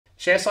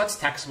Sharesight's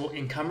Taxable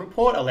Income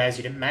Report allows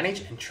you to manage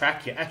and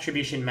track your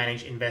Attribution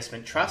Managed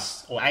Investment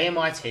Trusts, or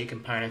AMIT,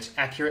 components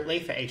accurately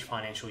for each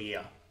financial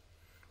year.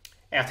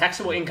 Our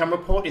Taxable Income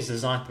Report is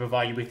designed to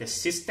provide you with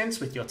assistance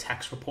with your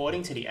tax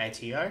reporting to the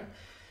ATO.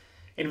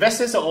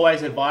 Investors are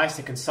always advised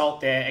to consult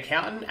their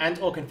accountant and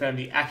or confirm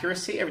the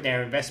accuracy of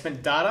their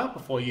investment data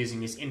before using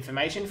this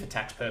information for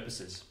tax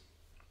purposes.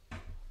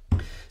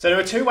 So there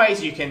are two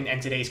ways you can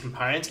enter these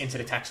components into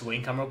the Taxable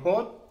Income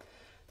Report.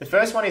 The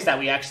first one is that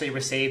we actually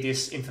receive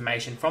this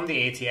information from the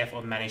ETF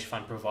or managed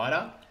fund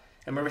provider,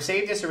 and we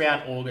receive this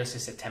around August or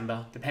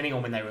September, depending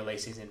on when they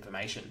release this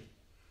information.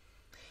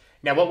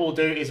 Now what we'll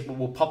do is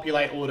we'll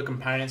populate all the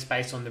components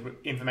based on the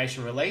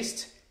information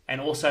released, and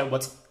also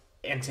what's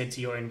entered to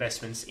your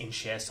investments in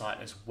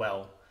Sharesight as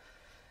well.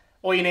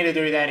 All you need to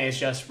do then is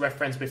just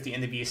reference with the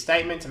end of year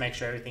statement to make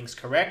sure everything's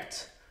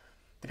correct.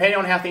 Depending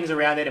on how things are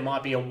rounded, it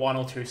might be a 1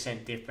 or 2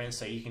 cent difference,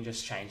 so you can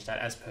just change that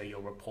as per your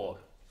report.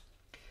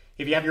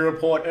 If you have your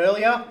report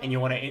earlier and you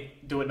want to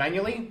do it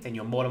manually, then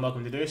you're more than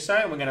welcome to do so.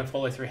 And we're going to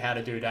follow through how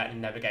to do that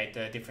and navigate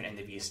the different end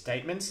of year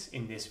statements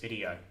in this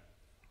video.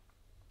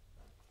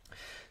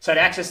 So to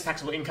access the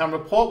Taxable Income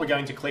Report, we're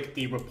going to click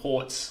the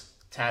Reports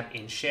tab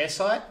in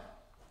Sharesight.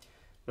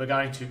 We're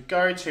going to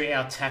go to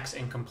our Tax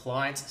and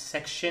Compliance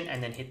section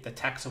and then hit the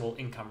Taxable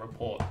Income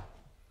Report.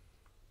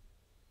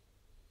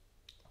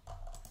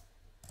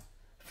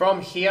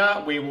 From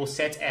here, we will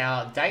set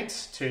our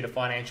dates to the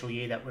financial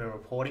year that we're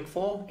reporting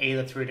for,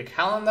 either through the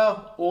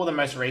calendar or the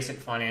most recent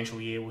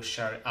financial year will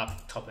show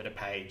up top of the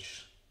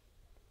page.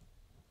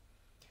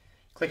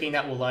 Clicking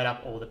that will load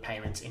up all the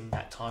payments in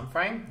that time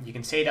frame. You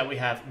can see that we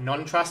have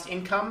non-trust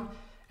income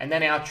and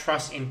then our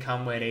trust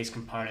income where these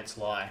components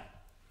lie.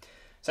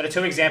 So the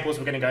two examples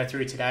we're going to go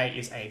through today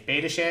is a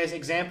Betashares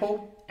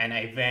example and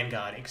a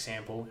Vanguard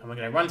example, and we're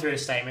going to run through the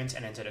statements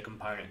and enter the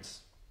components.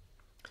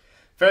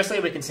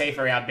 Firstly, we can see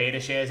for our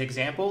Betashares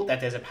example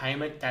that there's a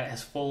payment that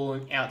has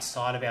fallen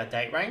outside of our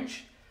date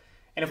range.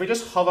 And if we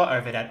just hover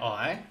over that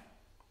I,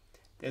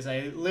 there's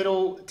a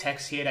little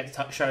text here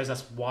that shows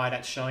us why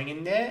that's showing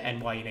in there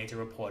and why you need to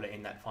report it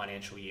in that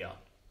financial year.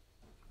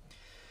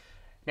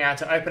 Now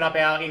to open up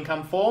our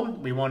income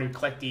form, we want to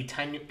click the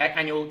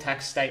Annual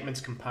Tax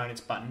Statements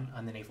Components button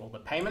underneath all the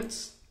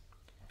payments.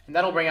 And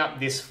that'll bring up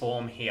this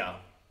form here.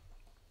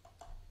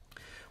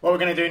 What we're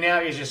going to do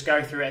now is just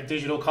go through a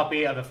digital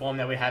copy of a form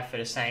that we have for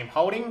the same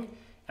holding,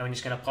 and we're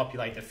just going to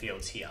populate the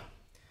fields here.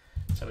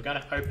 So we're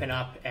going to open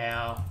up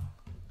our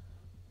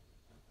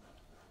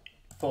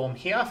form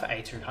here for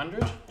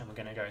A200, and we're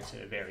going to go to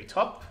the very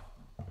top.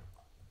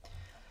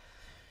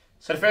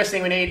 So the first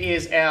thing we need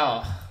is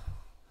our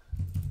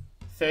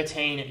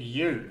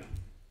 13U,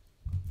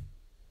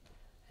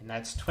 and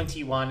that's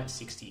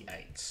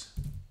 2168.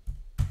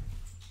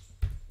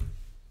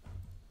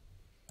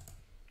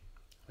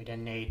 We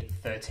then need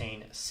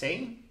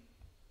 13C,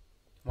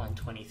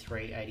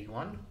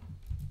 123.81.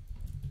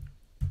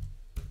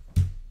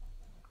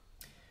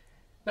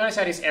 Notice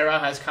how this error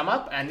has come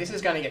up, and this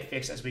is going to get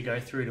fixed as we go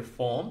through the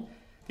form.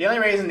 The only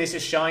reason this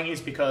is showing is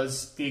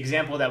because the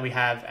example that we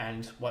have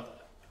and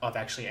what I've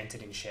actually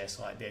entered in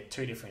Sharesight, they're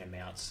two different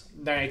amounts.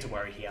 No need to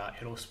worry here,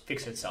 it'll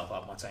fix itself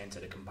up once I enter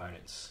the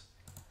components.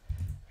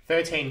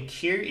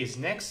 13Q is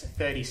next,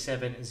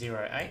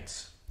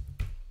 3708.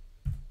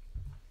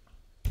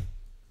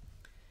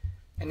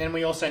 And then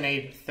we also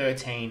need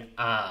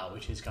 13R,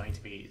 which is going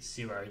to be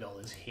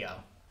 $0 here.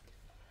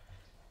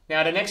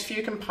 Now the next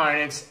few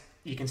components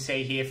you can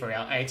see here for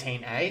our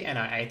 18A and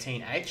our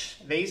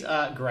 18H, these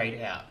are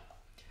grayed out.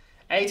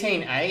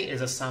 18A is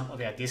a sum of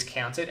our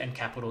discounted and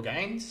capital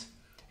gains,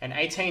 and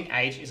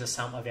 18H is a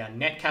sum of our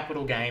net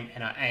capital gain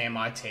and our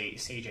AMIT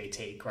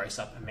CGT gross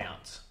up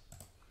amounts.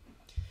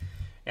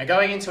 Now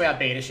going into our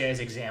Betashares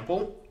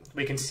example,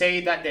 we can see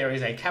that there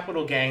is a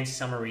capital gains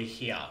summary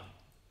here.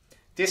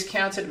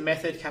 Discounted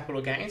method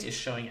capital gains is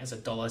showing as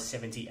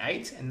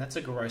 $1.78, and that's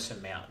a gross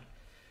amount.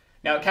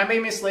 Now it can be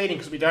misleading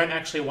because we don't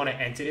actually want to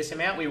enter this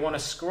amount. We want to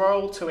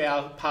scroll to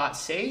our part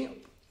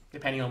C,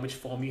 depending on which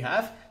form you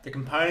have, the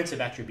components of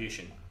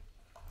attribution.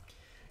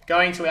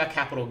 Going to our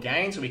capital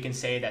gains, we can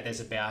see that there's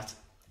about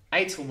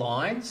 8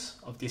 lines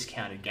of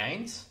discounted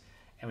gains,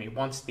 and we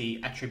want the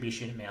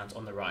attribution amount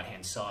on the right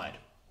hand side.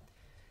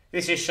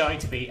 This is showing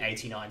to be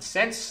 89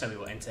 cents, so we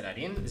will enter that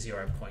in,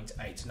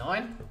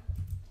 0.89.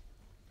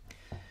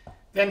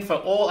 Then for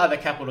all other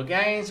capital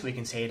gains, we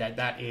can see that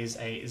that is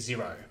a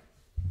 0.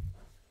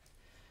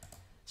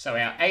 So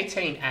our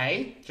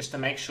 18A, just to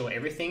make sure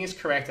everything is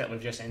correct that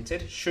we've just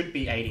entered, should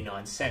be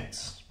 89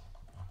 cents.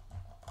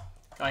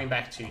 Going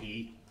back to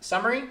the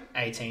summary,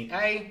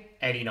 18A,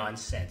 89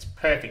 cents.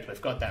 Perfect,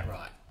 we've got that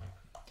right.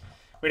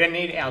 We then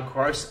need our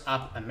gross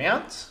up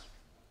amount,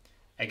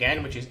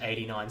 again, which is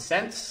 89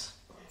 cents.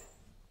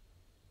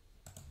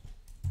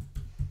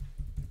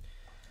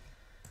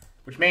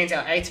 Which means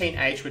our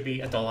 18H would be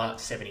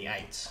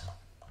 $1.78,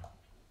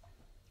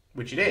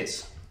 which it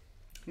is.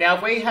 Now,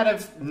 if we had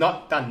have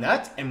not done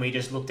that and we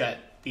just looked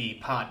at the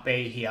part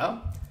B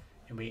here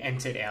and we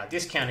entered our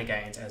discounted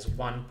gains as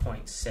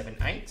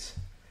 1.78,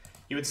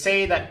 you would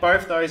see that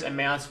both those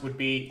amounts would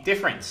be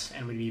different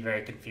and would be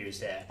very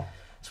confused there.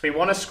 So we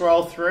want to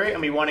scroll through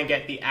and we want to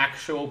get the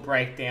actual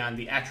breakdown,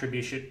 the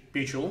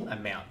attributable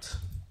amount.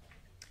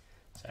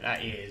 So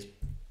that is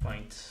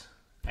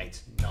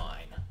 0.89.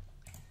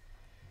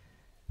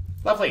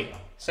 Lovely.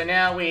 So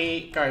now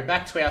we go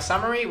back to our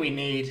summary. We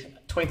need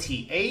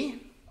 20E,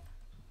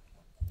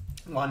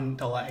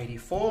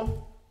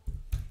 $1.84,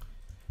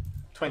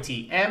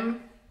 20M,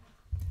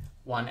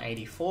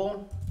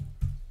 $1.84,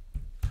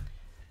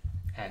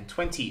 and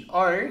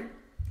 20O,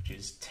 which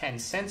is 10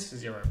 cents,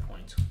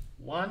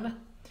 0.1. And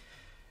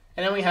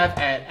then we have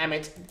an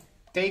AMIT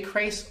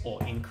decrease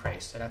or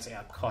increase. So that's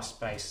our cost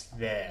base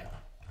there.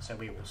 So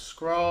we will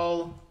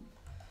scrolling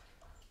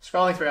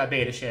through our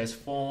Betashares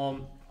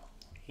form.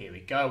 Here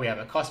we go. We have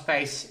a cost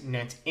base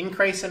net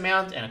increase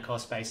amount and a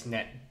cost base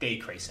net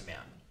decrease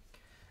amount.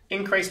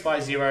 Increase by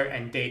 0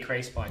 and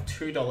decrease by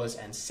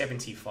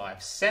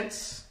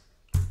 $2.75.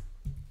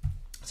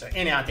 So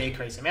in our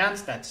decrease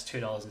amounts, that's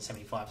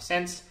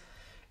 $2.75.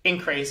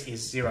 Increase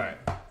is 0.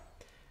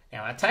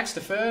 Now our tax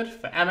deferred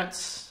for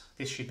AMITs,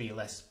 this should be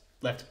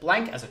left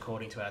blank as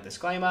according to our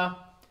disclaimer.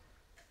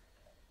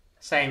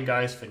 Same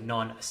goes for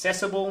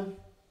non-assessable.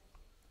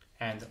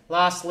 And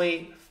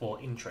lastly,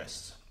 for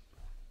interest.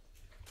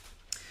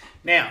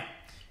 Now,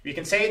 you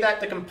can see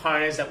that the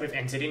components that we've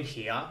entered in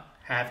here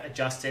have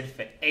adjusted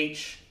for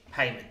each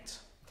payment.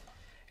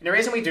 And the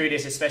reason we do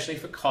this, especially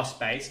for cost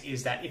base,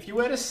 is that if you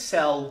were to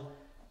sell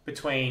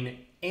between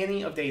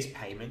any of these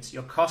payments,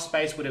 your cost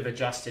base would have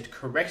adjusted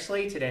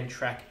correctly to then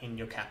track in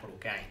your capital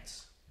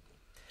gains.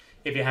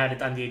 If you had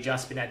done the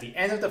adjustment at the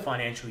end of the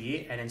financial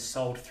year and then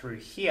sold through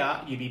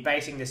here, you'd be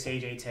basing the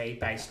CGT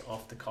based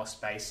off the cost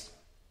base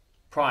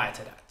prior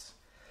to that.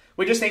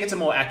 We just think it's a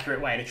more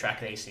accurate way to track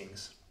these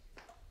things.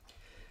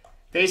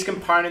 These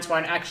components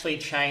won't actually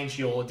change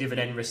your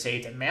dividend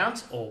received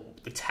amount or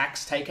the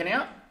tax taken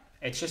out.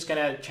 It's just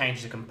going to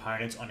change the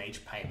components on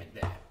each payment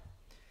there.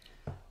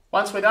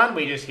 Once we're done,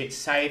 we just hit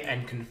save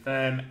and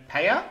confirm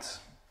payout.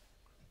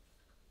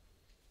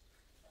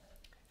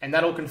 And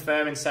that'll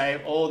confirm and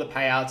save all the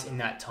payouts in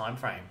that time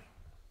frame.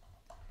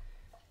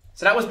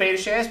 So that was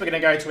Betashares. We're going to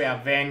go to our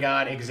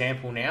Vanguard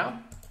example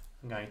now.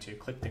 I'm going to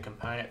click the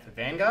component for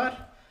Vanguard.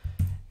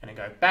 And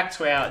go back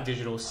to our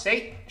digital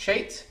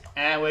sheet.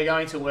 And we're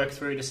going to work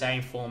through the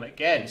same form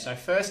again. So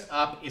first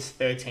up is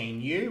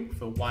 13U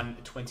for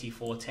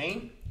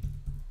 1/2014.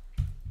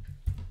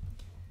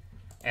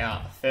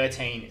 Our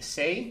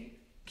 13C,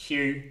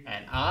 Q,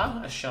 and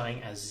R are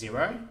showing as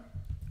 0.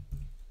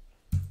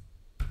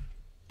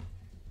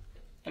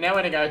 And now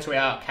we're going to go to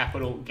our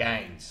capital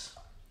gains.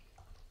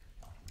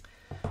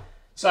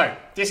 So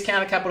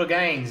discounted capital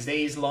gains,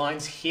 these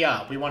lines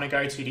here, we want to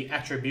go to the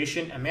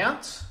attribution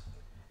amount.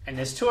 And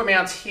there's two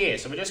amounts here,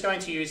 so we're just going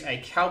to use a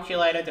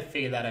calculator to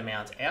figure that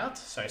amount out.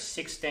 So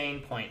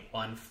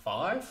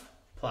 16.15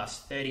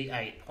 plus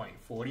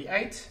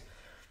 38.48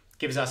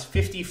 gives us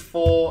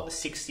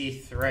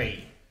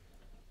 54.63.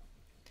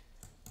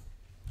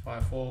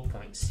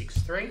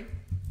 54.63.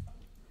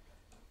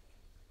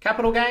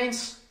 Capital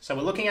gains, so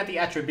we're looking at the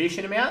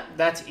attribution amount,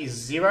 that is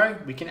 0.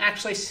 We can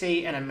actually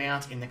see an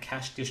amount in the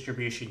cash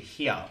distribution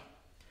here.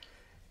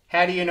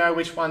 How do you know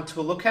which one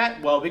to look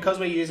at? Well, because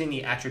we're using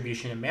the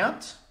attribution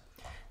amount,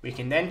 we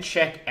can then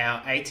check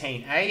our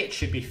 18A. It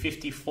should be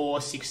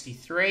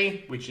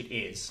 54.63, which it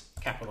is.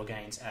 Capital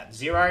gains at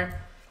 0.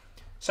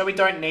 So we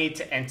don't need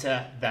to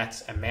enter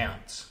that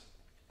amount.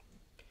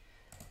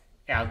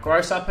 Our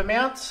gross up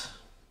amount,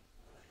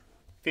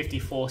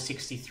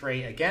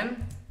 54.63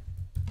 again,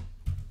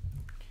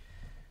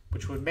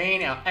 which would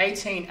mean our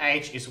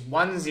 18H is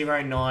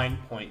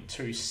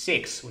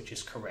 109.26, which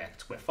is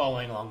correct. We're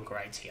following along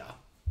great here.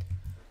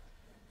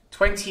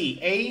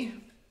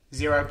 20E,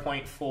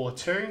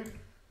 0.42.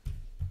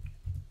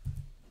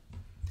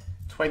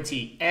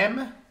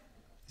 20M,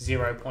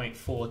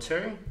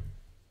 0.42.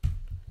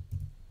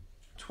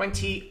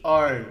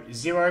 20O,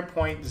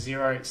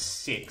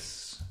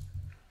 0.06.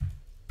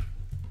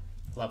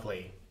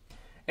 Lovely.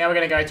 Now we're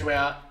going to go to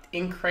our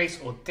increase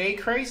or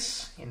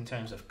decrease in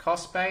terms of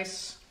cost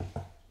base.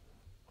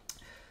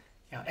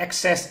 Our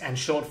excess and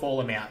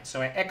shortfall amount.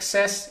 So our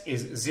excess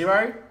is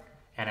 0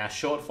 and our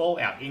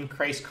shortfall, our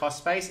increased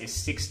cost base is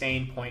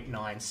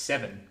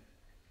 16.97.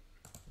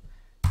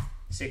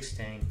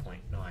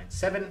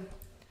 16.97.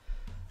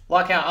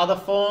 Like our other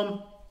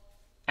form,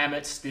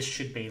 AMITs, this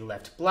should be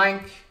left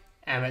blank.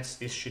 AMITs,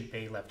 this should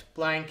be left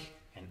blank.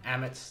 And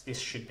AMITs, this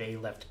should be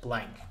left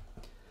blank.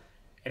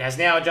 It has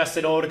now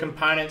adjusted all the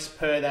components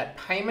per that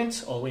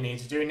payment. All we need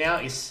to do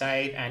now is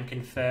save and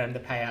confirm the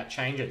payout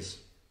changes.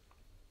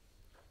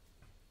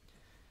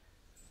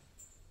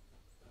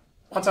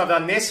 Once I've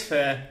done this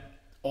for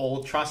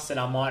all trusts that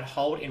I might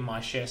hold in my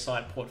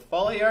Sharesight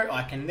portfolio,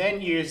 I can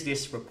then use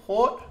this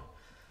report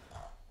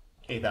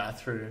either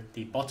through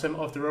the bottom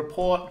of the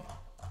report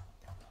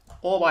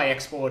or by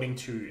exporting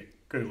to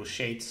Google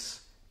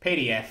Sheets,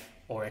 PDF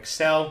or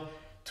Excel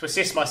to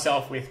assist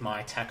myself with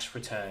my tax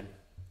return.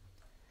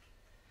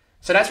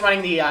 So that's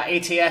running the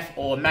ETF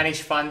or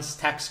managed funds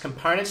tax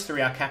components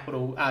through our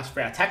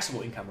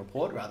taxable income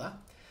report rather.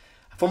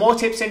 For more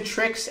tips and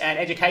tricks and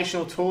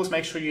educational tools,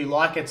 make sure you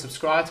like and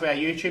subscribe to our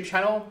YouTube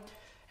channel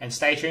and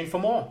stay tuned for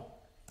more.